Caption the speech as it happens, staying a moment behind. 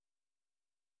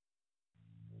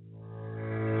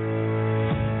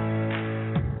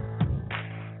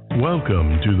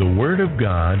Welcome to the Word of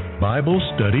God Bible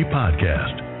Study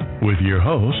Podcast with your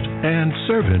host and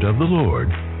servant of the Lord,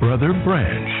 Brother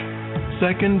Branch.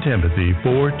 2 Timothy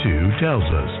 4:2 tells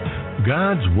us,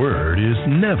 God's Word is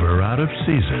never out of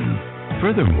season.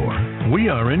 Furthermore,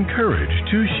 we are encouraged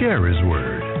to share His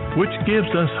Word, which gives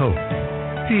us hope,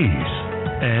 peace,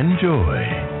 and joy,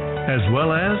 as well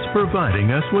as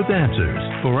providing us with answers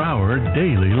for our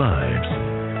daily lives.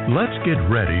 Let's get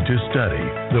ready to study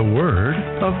the Word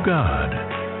of God.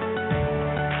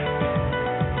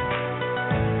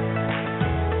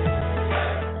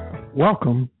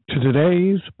 Welcome to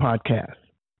today's podcast.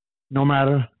 No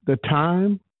matter the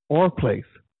time or place,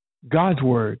 God's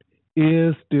Word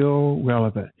is still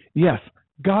relevant. Yes,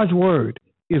 God's Word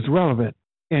is relevant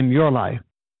in your life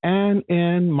and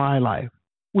in my life.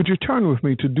 Would you turn with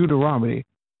me to Deuteronomy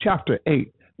chapter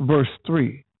 8, verse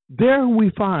 3? There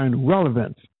we find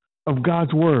relevance of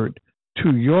God's Word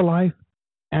to your life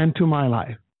and to my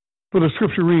life. For the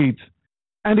scripture reads,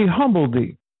 And He humbled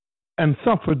thee, and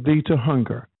suffered thee to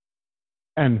hunger,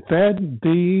 and fed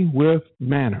thee with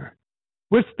manna,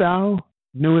 which thou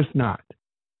knewest not,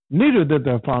 neither did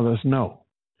thy fathers know,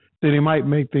 that He might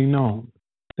make thee known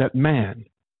that man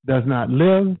does not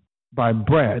live by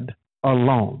bread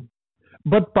alone,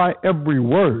 but by every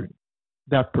word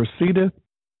that proceedeth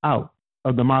out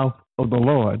of the mouth of the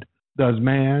Lord does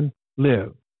man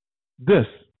live. This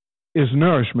is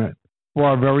nourishment for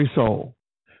our very soul.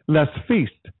 Let's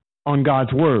feast on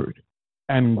God's Word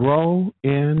and grow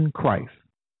in Christ.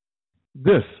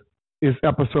 This is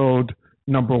episode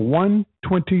number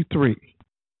 123.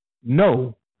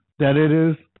 Know that it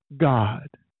is God.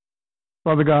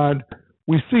 Father God,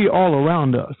 we see all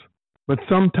around us, but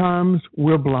sometimes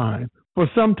we're blind. For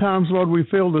sometimes, Lord, we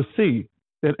fail to see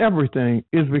that everything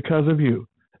is because of you.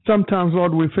 Sometimes,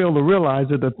 Lord, we fail to realize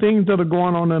that the things that are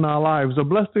going on in our lives, the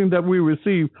blessings that we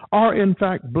receive, are in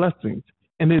fact blessings,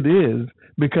 and it is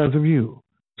because of you.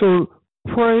 So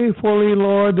pray fully,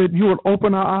 Lord, that you would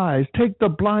open our eyes, take the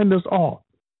blindness off,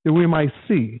 that we might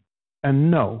see and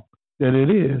know that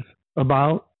it is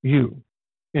about you.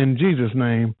 In Jesus'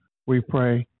 name we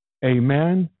pray,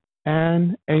 amen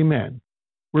and amen.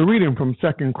 We're reading from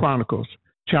 2 Chronicles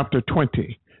chapter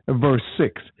 20, verse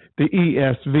 6, the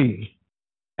ESV.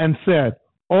 And said,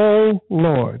 O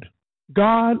Lord,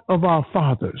 God of our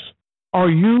fathers, are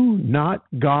you not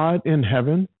God in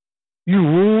heaven? You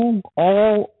rule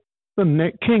all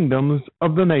the kingdoms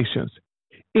of the nations.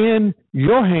 In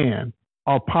your hand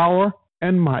are power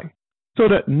and might, so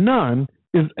that none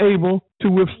is able to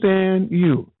withstand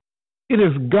you. It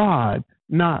is God,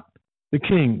 not the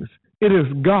kings. It is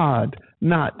God,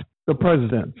 not the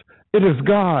presidents. It is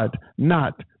God,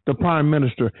 not the prime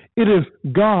minister. It is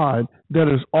God that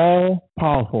is all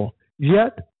powerful.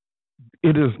 Yet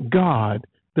it is God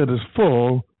that is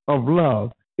full of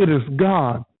love. It is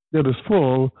God that is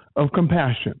full of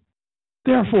compassion.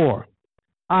 Therefore,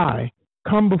 I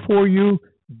come before you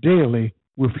daily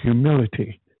with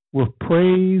humility, with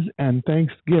praise and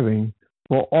thanksgiving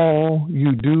for all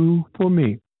you do for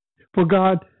me. For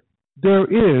God, there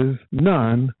is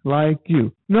none like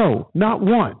you. No, not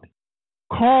one.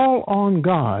 Call on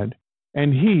God,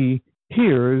 and He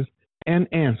hears and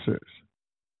answers.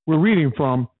 We're reading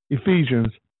from Ephesians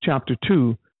chapter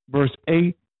 2, verse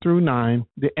 8 through 9,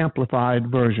 the Amplified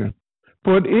Version.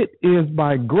 For it is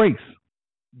by grace,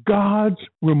 God's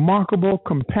remarkable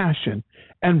compassion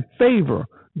and favor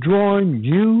drawing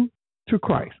you to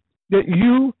Christ, that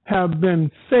you have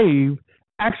been saved,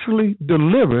 actually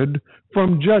delivered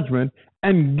from judgment,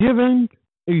 and given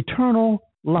eternal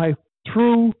life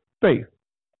through faith.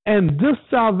 And this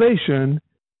salvation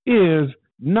is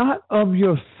not of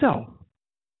yourself,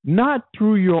 not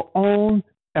through your own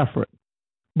effort,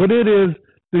 but it is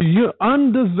the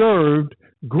undeserved,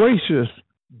 gracious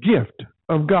gift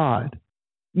of God,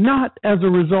 not as a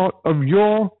result of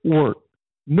your work,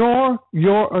 nor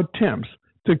your attempts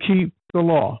to keep the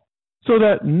law, so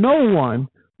that no one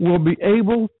will be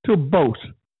able to boast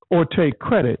or take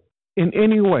credit in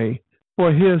any way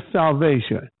for his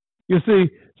salvation. You see,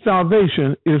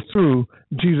 salvation is through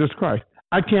Jesus Christ.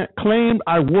 I can't claim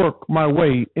I work my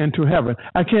way into heaven.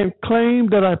 I can't claim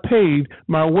that I paid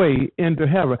my way into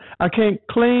heaven. I can't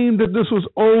claim that this was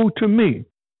owed to me.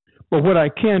 But what I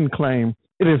can claim,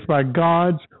 it is by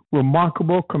God's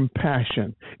remarkable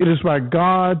compassion. It is by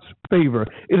God's favor.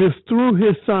 It is through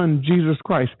His Son, Jesus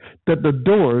Christ, that the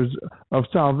doors of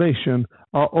salvation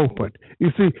are opened.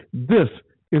 You see, this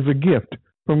is a gift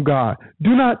from God.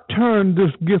 Do not turn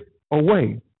this gift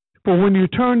away, For when you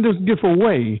turn this gift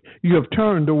away, you have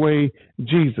turned away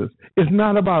Jesus. It's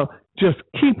not about just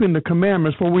keeping the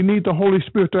commandments, for we need the Holy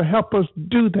Spirit to help us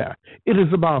do that. It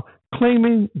is about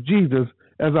claiming Jesus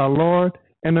as our Lord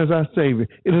and as our Savior.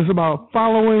 It is about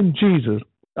following Jesus,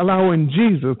 allowing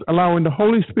the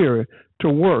Holy Spirit to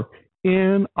work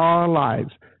in our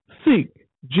lives. Seek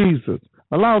Jesus.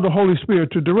 Allow the Holy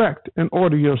Spirit to direct and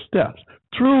order your steps.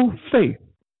 Through faith,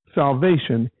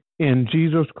 salvation in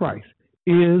Jesus Christ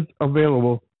is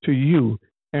available to you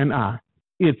and I.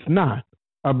 It's not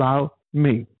about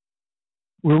me.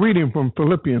 We're reading from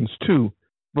Philippians 2,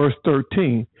 verse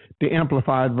 13, the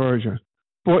Amplified Version.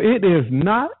 For it is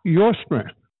not your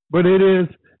strength, but it is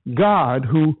God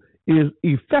who is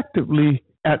effectively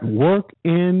at work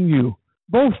in you,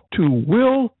 both to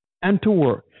will and to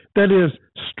work. That is,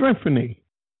 strengthening,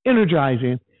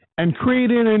 energizing, and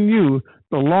creating in you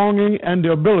the longing and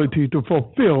the ability to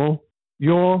fulfill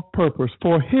your purpose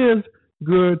for His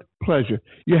good pleasure.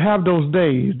 You have those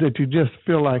days that you just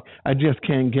feel like, I just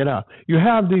can't get up. You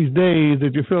have these days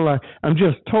that you feel like, I'm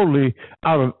just totally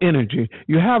out of energy.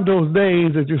 You have those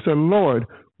days that you say, Lord,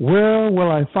 where will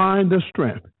I find the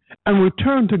strength? And we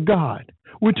turn to God.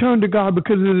 We turn to God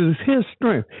because it is His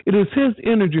strength. It is His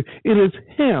energy. It is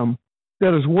Him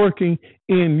that is working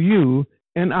in you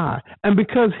and I. And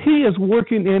because He is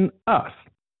working in us,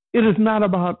 it is not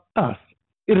about us.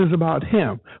 It is about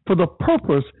Him. For the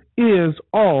purpose is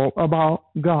all about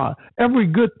God. Every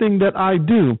good thing that I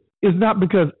do is not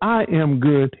because I am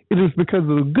good. It is because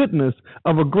of the goodness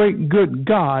of a great good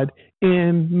God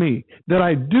in me, that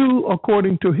I do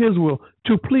according to His will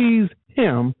to please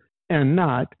Him and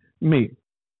not me.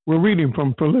 We're reading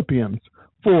from Philippians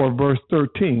 4, verse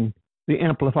 13, the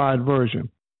Amplified Version.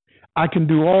 I can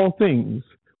do all things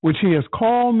which He has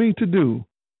called me to do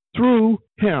through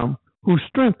Him who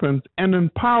strengthens and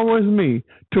empowers me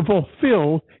to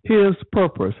fulfill His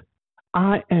purpose.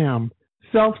 I am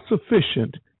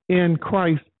self-sufficient in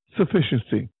Christ's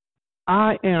sufficiency.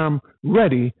 I am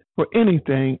ready for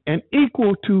anything and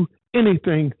equal to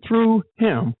anything through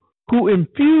Him who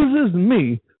infuses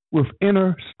me with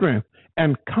inner strength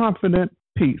and confident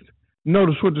peace.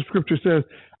 Notice what the scripture says.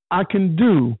 I can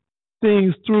do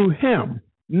things through Him,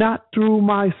 not through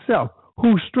myself,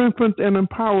 who strengthens and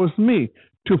empowers me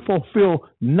to fulfill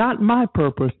not my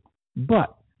purpose,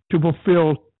 but to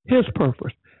fulfill His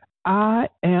purpose. I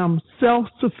am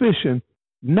self-sufficient,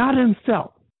 not in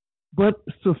self, but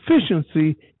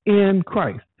sufficiency in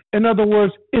Christ. In other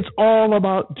words, it's all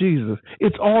about Jesus.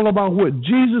 It's all about what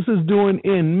Jesus is doing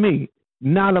in me,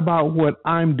 not about what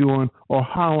I'm doing or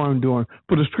how I'm doing.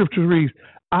 For the scripture reads,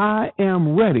 I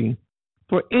am ready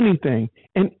for anything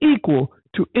and equal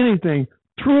to anything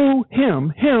through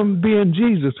Him, Him being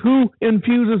Jesus, who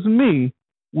infuses me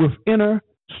with inner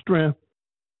strength.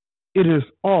 It is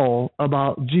all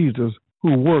about Jesus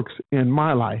who works in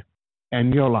my life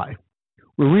and your life.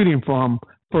 We're reading from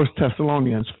 1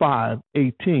 Thessalonians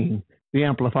 5:18, the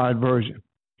Amplified Version.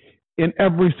 In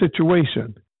every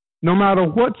situation, no matter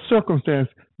what circumstance,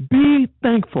 be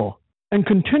thankful and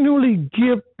continually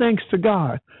give thanks to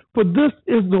God, for this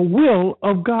is the will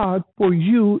of God for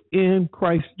you in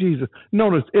Christ Jesus.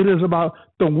 Notice, it is about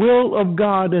the will of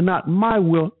God and not my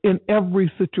will in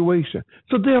every situation.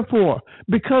 So therefore,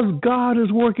 because God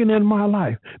is working in my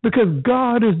life, because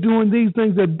God is doing these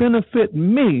things that benefit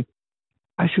me,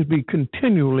 I should be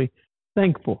continually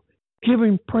thankful,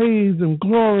 giving praise and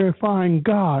glorifying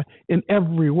God in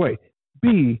every way.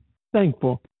 Be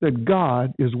thankful that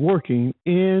God is working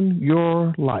in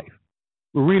your life.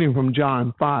 We're reading from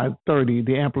John 5:30,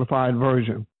 the Amplified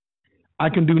Version. I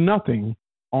can do nothing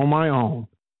on my own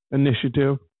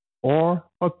initiative or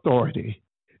authority.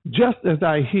 Just as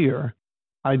I hear,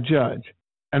 I judge,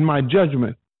 and my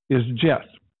judgment is just,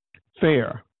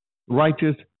 fair,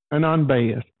 righteous, and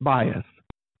unbiased,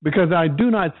 because I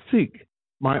do not seek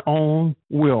my own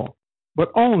will,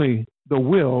 but only the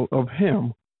will of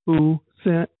Him who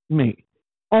sent me.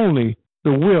 Only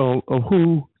the will of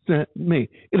who sent me.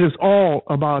 It is all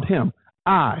about Him.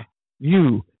 I,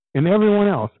 you, and everyone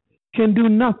else can do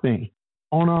nothing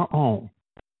on our own,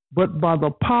 but by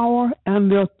the power and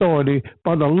the authority,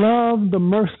 by the love, the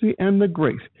mercy, and the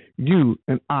grace, you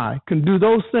and I can do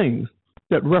those things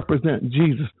that represent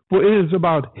Jesus. For it is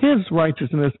about His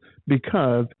righteousness,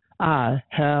 because I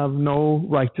have no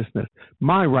righteousness.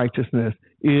 My righteousness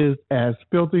is as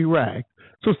filthy rags.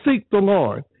 So seek the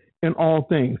Lord in all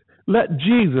things. Let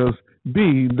Jesus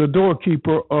be the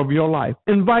doorkeeper of your life.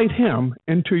 Invite Him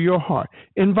into your heart.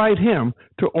 Invite Him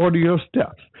to order your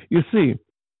steps. You see,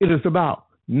 it is about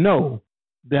know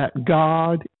that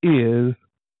God is.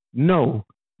 Know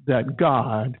that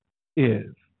God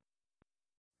is.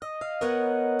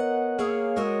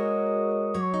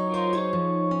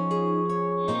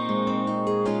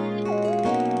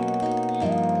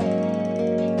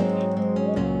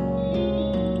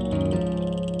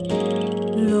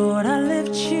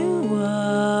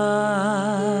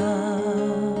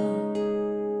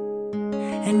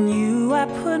 In you I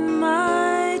put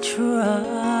my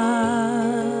trust.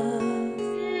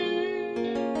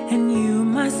 In you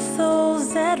my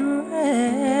soul's at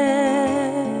rest.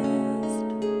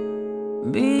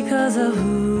 Because of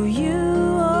who you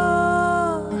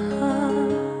are,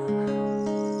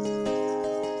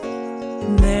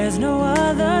 there's no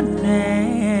other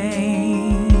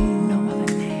name,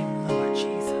 Lord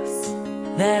Jesus,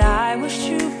 that I wish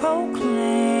to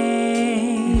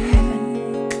proclaim,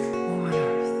 heaven or on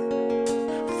earth.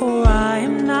 For I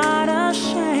am not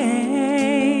ashamed,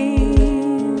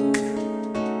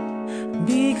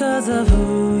 because of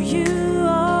who you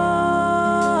are.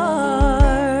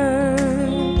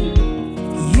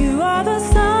 You are the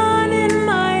sun in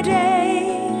my day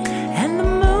and the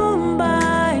moon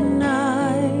by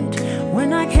night.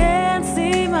 When I can't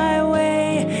see my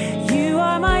way, you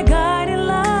are my guiding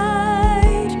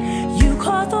light. You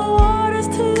cause the waters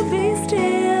to be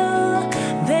still,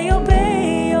 they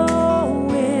obey your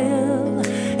will,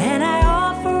 and I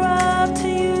offer up to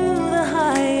you the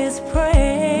highest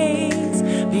praise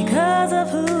because of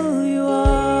who you are.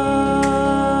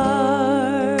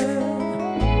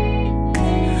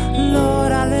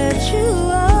 Lord, I lift you up.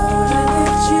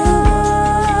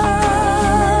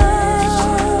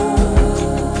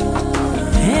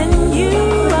 In you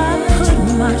I put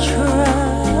my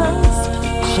trust,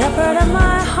 shepherd of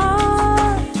my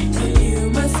heart. In you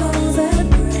my soul's at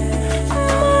rest.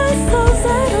 My soul's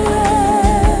at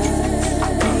rest.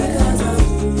 Because of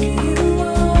who you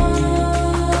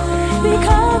are.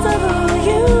 Because of who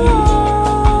you are.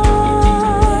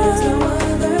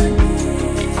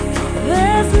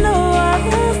 There's no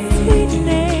other sweet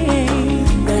name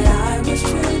that I wish to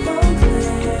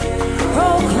proclaim.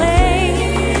 Proclaim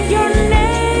your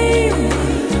name.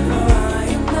 For I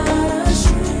am not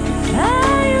ashamed. I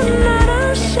am not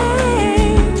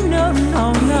ashamed. No, no,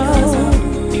 no.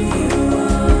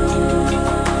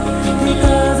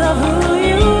 Because of who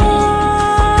you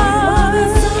are. The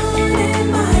sun in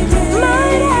my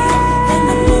day, and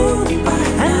the moon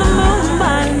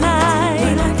by night.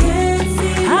 When I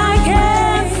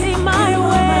can't see my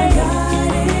way,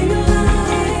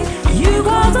 you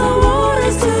cause the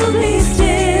waters to be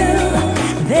still,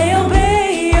 they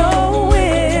obey your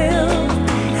will,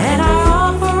 and I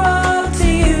offer up to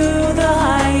you the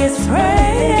highest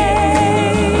praise.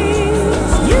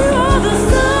 You are the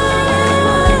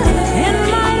sun in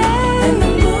my day and the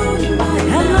moon by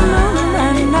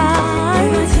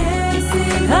night.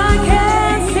 I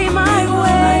can't see my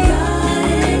way,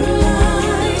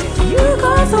 you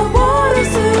cause the waters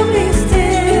to be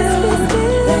still,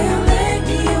 they obey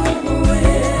your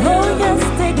will. Oh yes,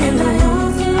 they do. And I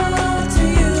offer up to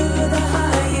you the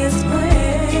highest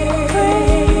praise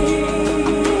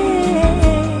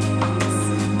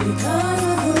because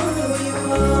of who you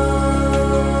are.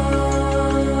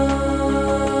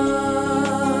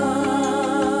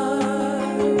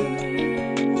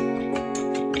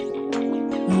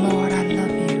 Lord, I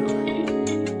love you.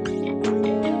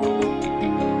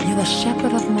 You're the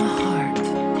shepherd of my heart,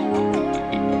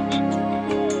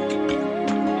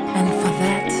 and for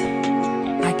that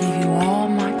I give you all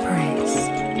my praise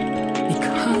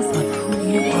because of who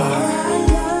you are.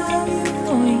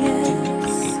 Oh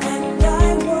yes, and I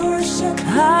worship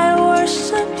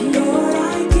you. Lord, I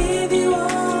give you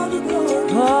all the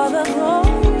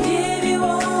glory, give you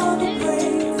all the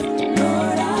praise.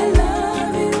 Lord, I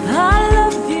love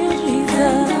you, Jesus.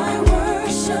 And I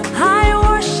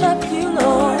worship you,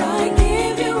 Lord. I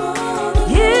give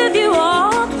you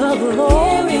all the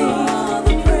glory, give you all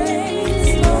the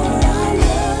praise.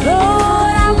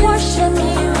 Lord, I worship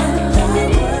you.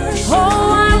 Oh, I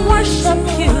worship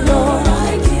you, Lord,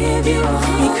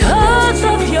 because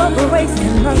of your grace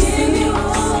and mercy.